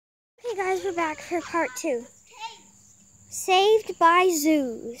Hey guys, we're back for part 2. Saved by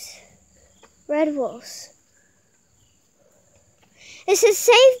zoos. Red wolves. This is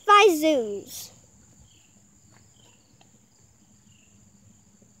saved by zoos.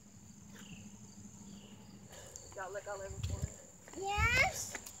 Gotta look all over for it.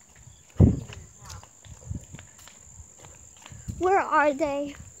 Yes. Where are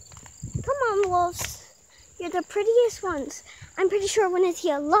they? Come on, wolves. You're the prettiest ones. I'm pretty sure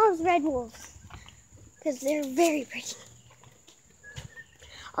Winnetia loves red wolves because they're very pretty.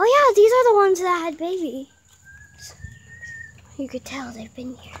 Oh yeah, these are the ones that had babies. You could tell they've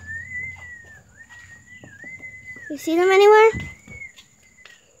been here. You see them anywhere?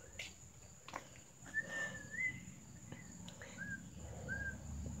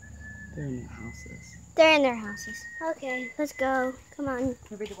 They're in their houses. They're in their houses. Okay, let's go. Come on.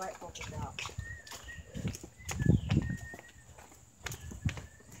 Maybe the white wolf is out.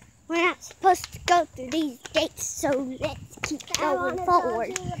 We're not supposed to go through these gates, so let's keep going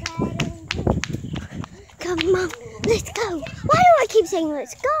forward. Come on, let's go. Why do I keep saying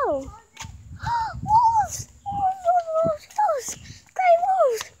let's go? Wolves! Wolves! Gray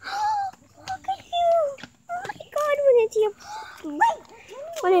wolves! Look at you! Oh my God,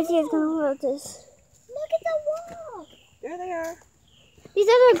 Winnetia's gonna hold this. Look at the wall! There they are. These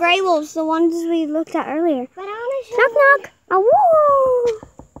are the gray wolves, the ones we looked at earlier. But I want to show knock, knock. Awoo!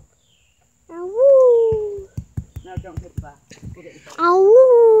 Awoo! No, don't hit the back. We'll get the back.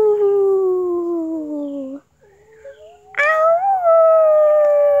 Awoo! Awoo!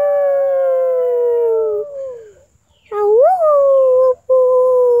 Awoo!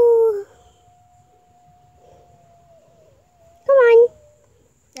 Come on.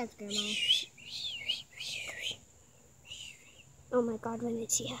 That's Grandma. Oh my God,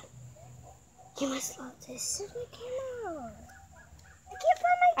 Winnetia. You must love this. Where's my camera? I can't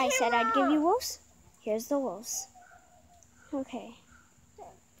find my camera. I said I'd give you wolves. Here's the wolves. Okay.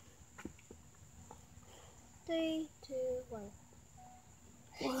 3, 2, 1.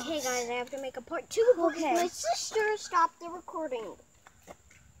 Okay, guys, I have to make a part 2 because my sister stopped the recording.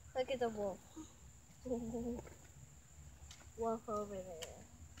 Look at the wolf. Wolf over there.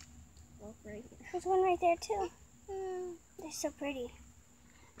 Wolf right here. There's one right there too. They're so pretty.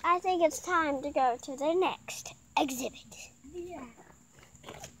 I think it's time to go to the next exhibit. Yeah.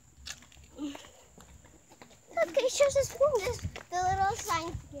 Okay, shows us wolves. The little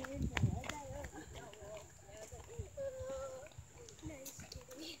sign.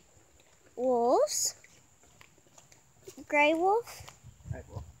 Wolves. Gray wolf. Red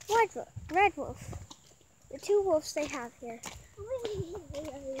wolf. Red wolf. The 2 wolves they have here.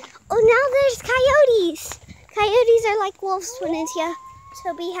 Oh, now there's coyotes. Coyotes are like wolves, Winnetia.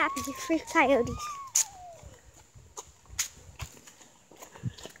 So be happy for coyotes.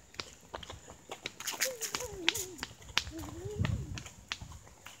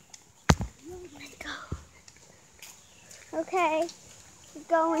 Let's go. Okay, we're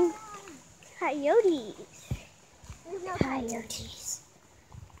going. Coyotes. Coyotes.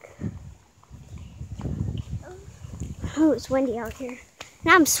 Oh, it's windy out here.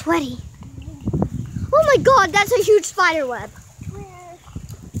 Now I'm sweaty. Oh my God, that's a huge spider web.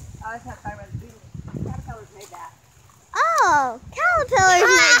 Oh, that's how caterpillars do. Caterpillars made that. Oh, caterpillars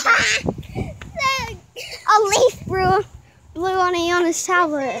made that. A leaf blew on Ayana's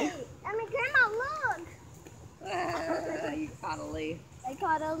tablet. I mean, Grandma, look. You caught a leaf. I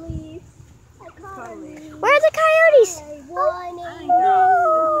caught a leaf. Caught a leaf. Where are the coyotes?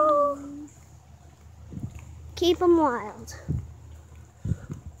 Keep them wild.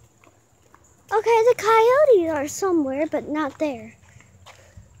 Okay, the coyotes are somewhere, but not there.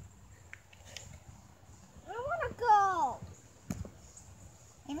 I want to go.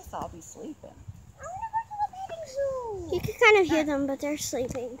 They must all be sleeping. I want to go to the petting zoo. You can kind of hear them, but they're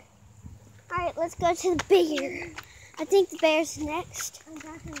sleeping. All right, let's go to the bear. I think the bear's next.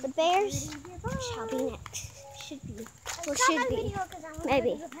 The bears shall be next. Should be. Well, should be.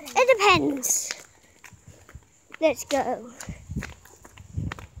 Maybe. It depends. Let's go.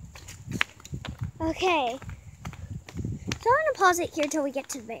 Okay. So I'm going to pause it here till we get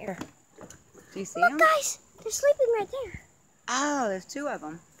to the bear. Do you see Look, them? guys. They're sleeping right there. Oh, there's 2 of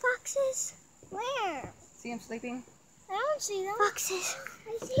them. Foxes. Where? See them sleeping? I don't see them. Foxes.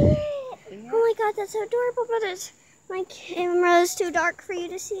 I see it. Oh my God, that's so adorable, but my camera is too dark for you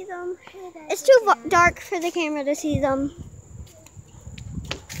to see them. It's too dark for the camera to see them.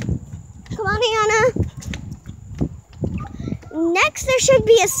 Come on, Ayana. Next, there should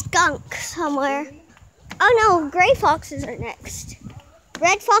be a skunk somewhere. Oh no, gray foxes are next.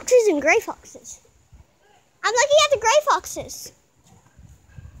 Red foxes and gray foxes. I'm looking at the gray foxes.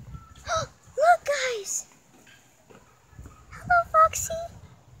 Foxy.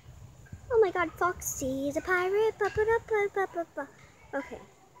 Oh my God, Foxy is a pirate. Ba, ba, da, ba, ba, ba, ba. Okay.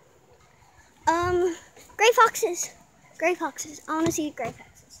 Gray foxes. Gray foxes. I want to see gray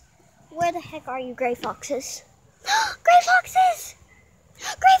foxes. Where the heck are you, gray foxes? Gray foxes!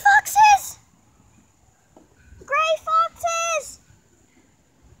 Gray foxes! Gray foxes!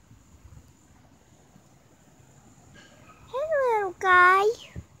 Hey, little guy.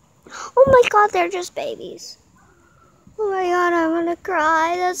 Oh my God, they're just babies. Oh my God, I'm gonna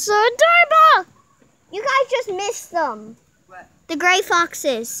cry. That's so adorable! You guys just missed them. What? The gray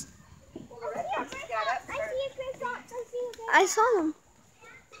foxes. Well, the red fox got up I first. see a gray fox. I saw them.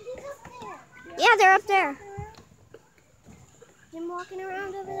 Yeah. Yeah, they're up there. Them walking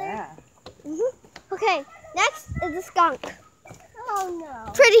around over there. Yeah. Okay, next is the skunk. Oh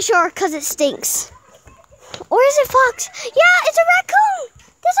no. Pretty sure because it stinks. Or is it fox? Yeah, it's a raccoon.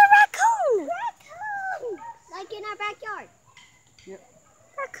 There's a raccoon. Raccoon. Like in our backyard. Yep.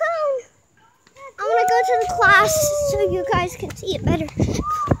 Raccoon. I want to go to the class so you guys can see it better.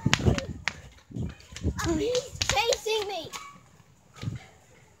 He's chasing me.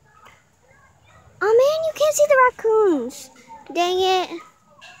 Oh man, you can't see the raccoons. Dang it.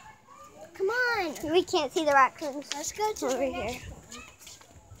 Come on. We can't see the raccoons. Let's go to over here.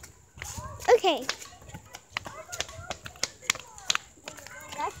 Okay.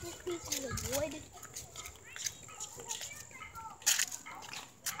 That's just pieces of wood.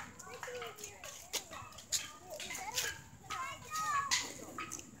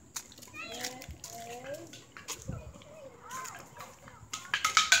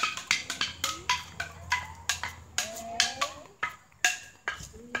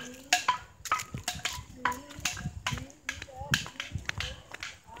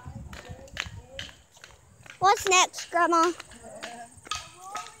 What's next, Grandma?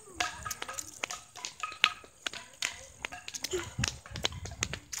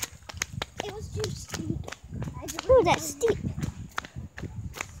 It was too steep. Ooh, that's steep.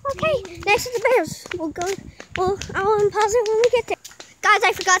 Okay, next is the bears. I'll unpause it when we get there. Guys,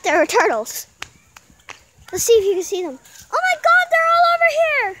 I forgot there were turtles. Let's see if you can see them. Oh my God, they're all over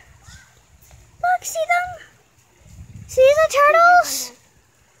here. Look, see them? See the turtles?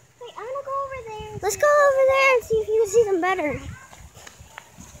 Wait, I'm gonna go over there. Let's go over there and see if you can see them better.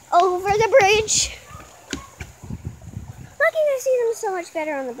 Over the bridge. Look, you can see them so much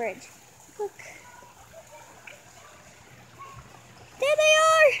better on the bridge. Look. There they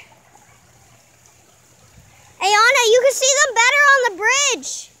are. Ayana, you can see them better on the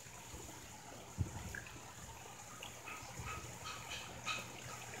bridge.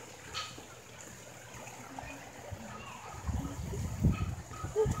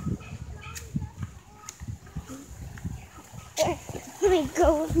 Let me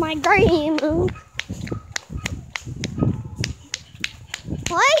go with my green move.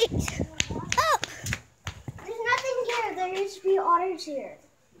 Wait! Up! There's nothing here. There used to be otters here.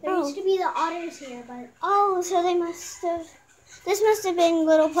 There used to be the otters here, but Oh, so they must have. This must have been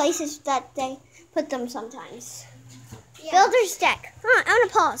little places that they put them sometimes. yeah. Builder's deck. Huh, I'm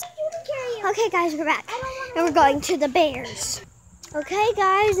gonna pause. Okay, guys, we're back. And we're going to the bears. Okay,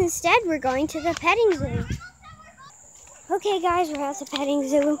 guys, instead, we're going to the petting zoo. Okay, guys, we're at the petting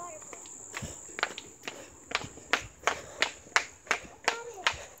zoo.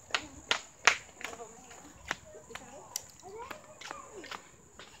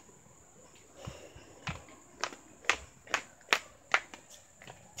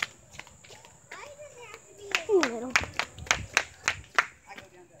 In the middle.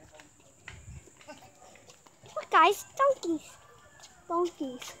 Look, guys, donkeys.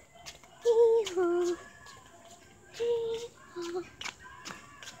 Donkeys. Hee-haw. Hee-haw.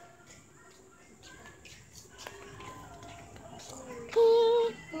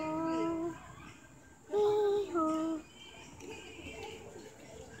 Hee-haw. Hee-haw.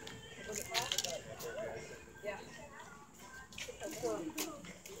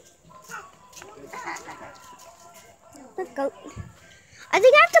 The goat. I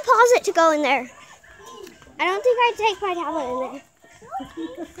think I have to pause it to go in there. I don't think I'd take my tablet in there.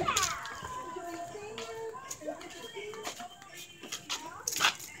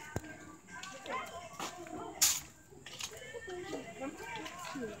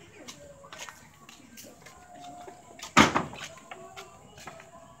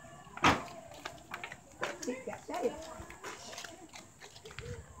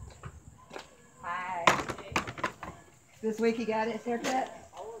 Hi. This week you got its haircut?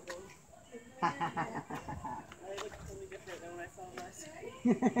 All of them. They look totally different than when I saw them last week.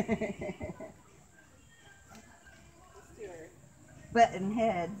 Let's do her. Butt and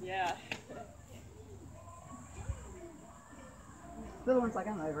head. Yeah. Little one's like,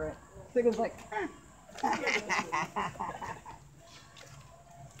 I'm over it. Big one's like,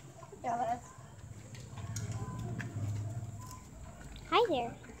 jealous. Hi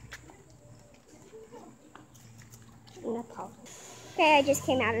there. Okay, I just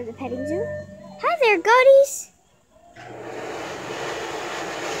came out of the petting zoo. Hi there, goaties.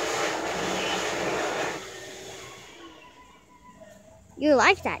 You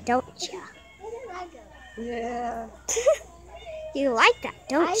like that, don't you? Yeah. You like that,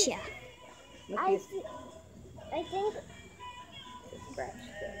 don't you? I think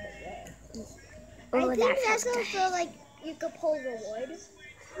Oh, I think that that's felt also like you could pull the wood.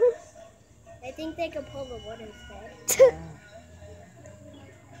 I think they could pull the wood instead. good.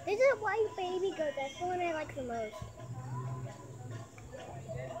 There's a white baby goat. That's the one I like the most.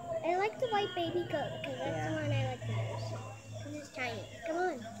 I like the white baby goat because that's the one I like the most. Because it's tiny. Come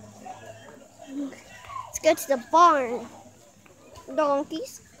on. Let's go to the barn.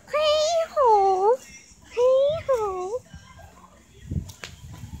 Donkeys. Hey ho. Hey ho.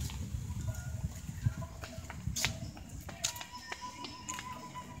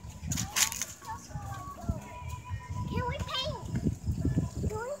 Can we paint?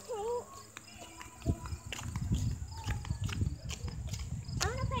 Can we paint? I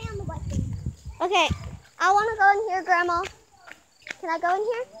want to paint on the white baby. Okay, I want to go in here, Grandma. Can I go in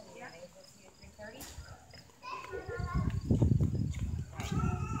here?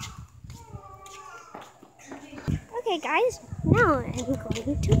 Okay, guys, now I'm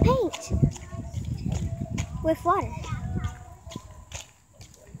going to paint with water.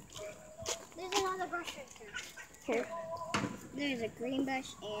 There's another brush right there. Here. There's a green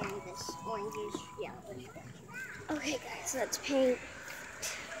brush and this orangish yellowish brush. Okay, guys, let's paint.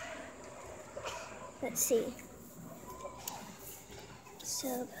 Let's see.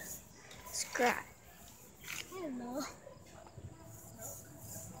 Subscribe. I don't know.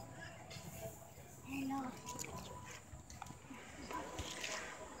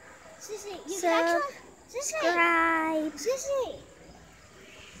 Sissy, you can actually... Subscribe.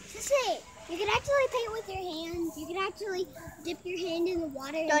 Sissy, you can actually paint with your hands. You can actually dip your hand in the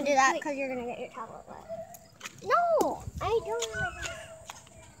water. Don't do that because you're going to get your tablet wet. No, I don't like that.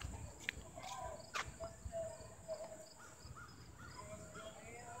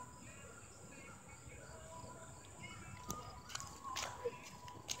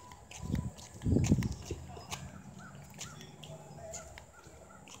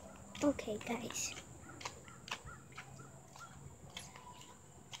 Okay, guys.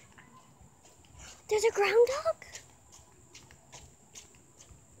 There's a groundhog?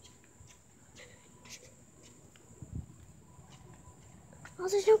 Oh,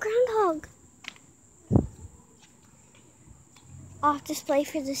 there's no groundhog. Off display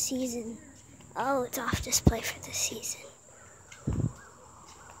for the season. Oh, it's off display for the season.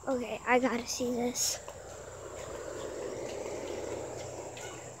 Okay, I gotta see this.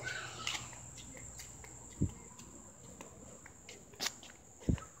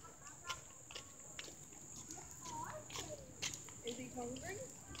 Is he hungry?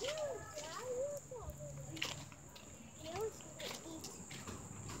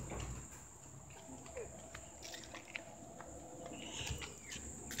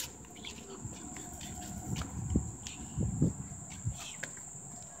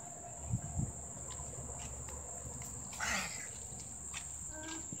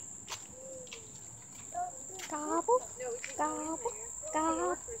 Gobble, gobble,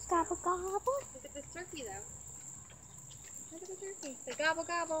 gobble, gobble, gobble. Look at this turkey, though. Look at the turkey. Say gobble,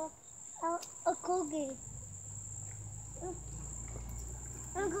 gobble. A corgi.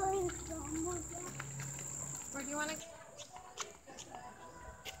 I'm going to Where do you want to go?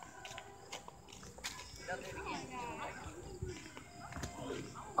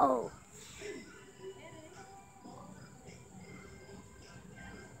 Oh.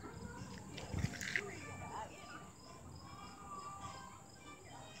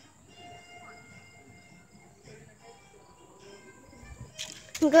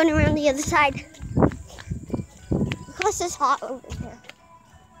 I'm going around the other side. Plus it's hot over there.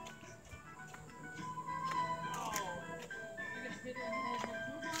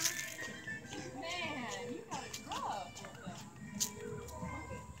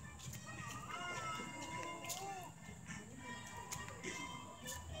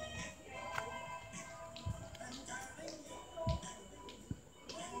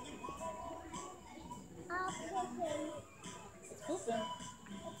 It's pooping.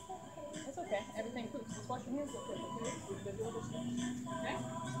 It's okay. Everything poops. Just wash your hands real quick, okay? We're gonna do other stuff. Okay?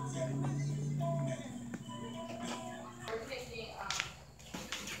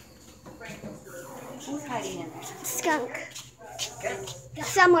 Skunk.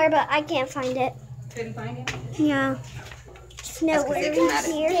 Somewhere, but I can't find it. Couldn't find it? Yeah. It's nowhere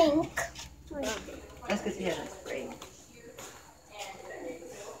here. Pink. That's because he hasn't sprayed.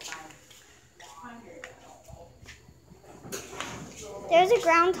 There's a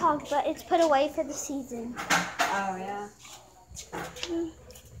groundhog, but it's put away for the season. Oh, yeah.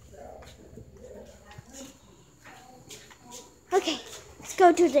 Okay, let's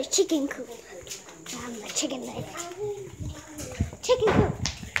go to the chicken coop. The chicken leg. Chicken coop.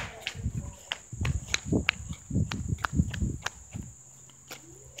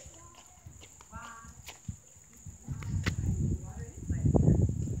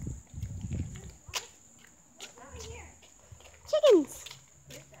 Chickens.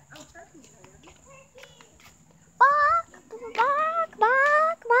 Bark, bark,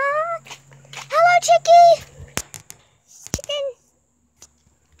 bark, bark. Hello, chickie. Chicken.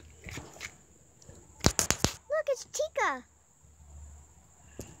 Look, it's Tika.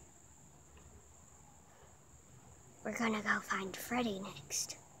 We're gonna go find Freddy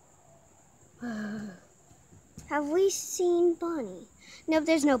next. Have we seen Bonnie? Nope,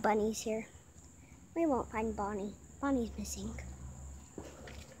 there's no bunnies here. We won't find Bonnie. Bonnie's missing.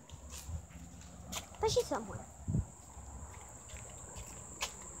 But she's somewhere.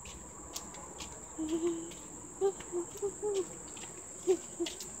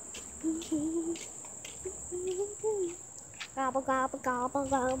 Gobble, gobble, gobble,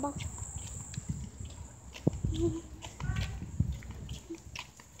 gobble.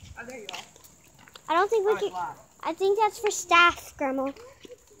 Oh, there you are. I don't think we Oh, it's can. locked. I think that's for staff, Grandma.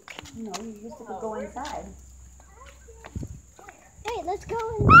 No, you used to go inside. Wait, let's go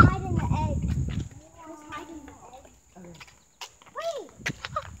and hide in the egg. Let's hide in the egg. Okay. Wait!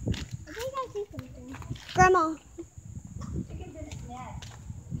 I think I see something. Grandma. Chicken's in its nest.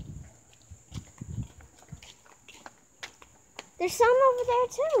 There's some over there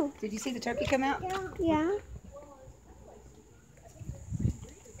too. Did you see the turkey come out? Yeah. Yeah.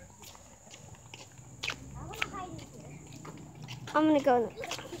 I want to hide in here. I'm gonna go.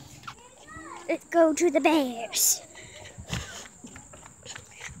 Let's go to the bears.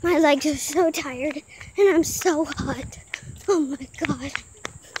 My legs are so tired and I'm so hot. Oh my god.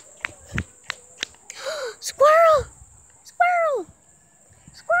 Squirrel! Squirrel!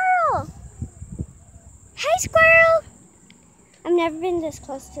 Squirrel! Hi, squirrel! I've never been this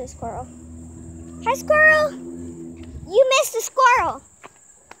close to a squirrel. Hi, squirrel! You missed a squirrel!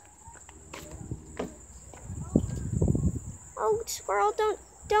 Oh, squirrel,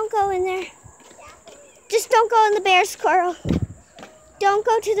 don't go in there. Just don't go in the bear, squirrel. Don't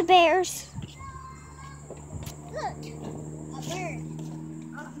go to the bears. Look, a bird.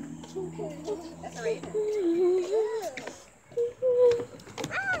 That's a raven.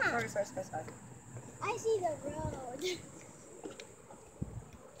 Ah, Sorry. I see the road.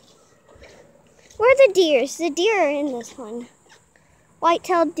 Where are the deers? The deer are in this one.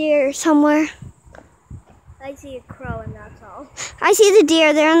 White-tailed deer somewhere. I see a crow and that's all. I see the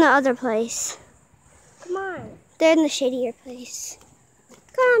deer. They're in the other place. Come on. They're in the shadier place.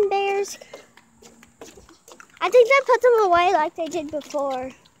 Come on, bears. I think they put them away like they did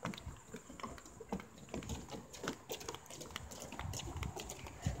before.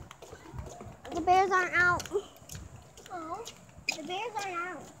 The bears aren't out. Oh, the bears aren't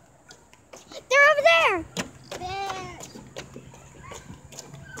out. They're over there. Bears.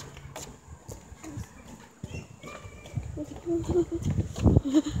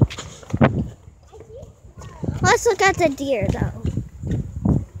 Let's look at the deer, though.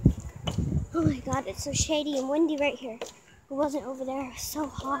 Oh my god, it's so shady and windy right here. It wasn't over there. It was so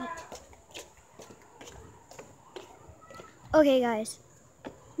hot. Okay, guys.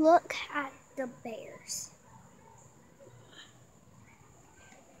 Look at the bears.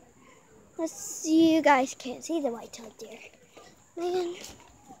 Let's see. You guys can't see the white-tailed deer. Man.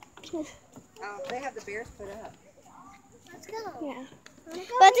 Oh, they have the bears put up. Let's go. Yeah. Wanna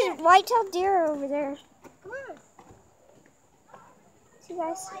go But here? the white-tailed deer are over there. Come on. See,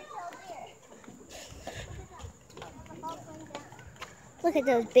 guys? White-tailed deer. Look at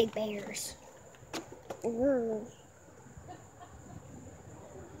those big bears. Ooh.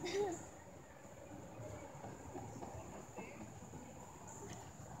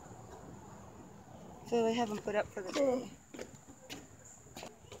 So they have them put up for the day.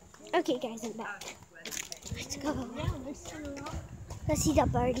 Okay, guys, I'm back. Let's go. Let's see the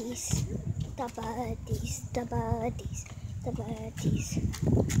birdies. The birdies, the birdies, the birdies.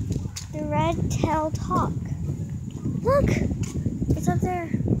 The red-tailed hawk. Look! It's up there.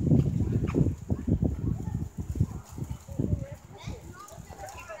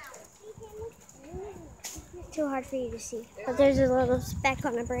 too hard for you to see. But there's a little speck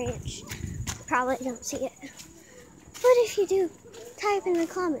on a branch. Probably don't see it. But if you do, type in the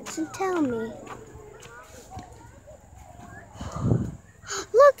comments and tell me.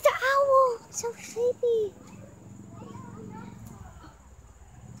 Look, the owl! It's so sleepy.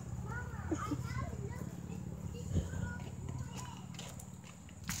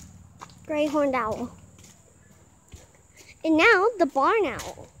 Gray horned owl. And now the barn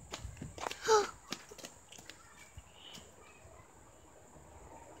owl.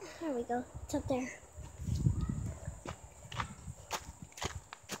 There we go. It's up there.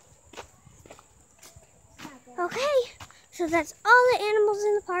 Okay, so that's all the animals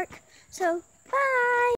in the park. So, bye!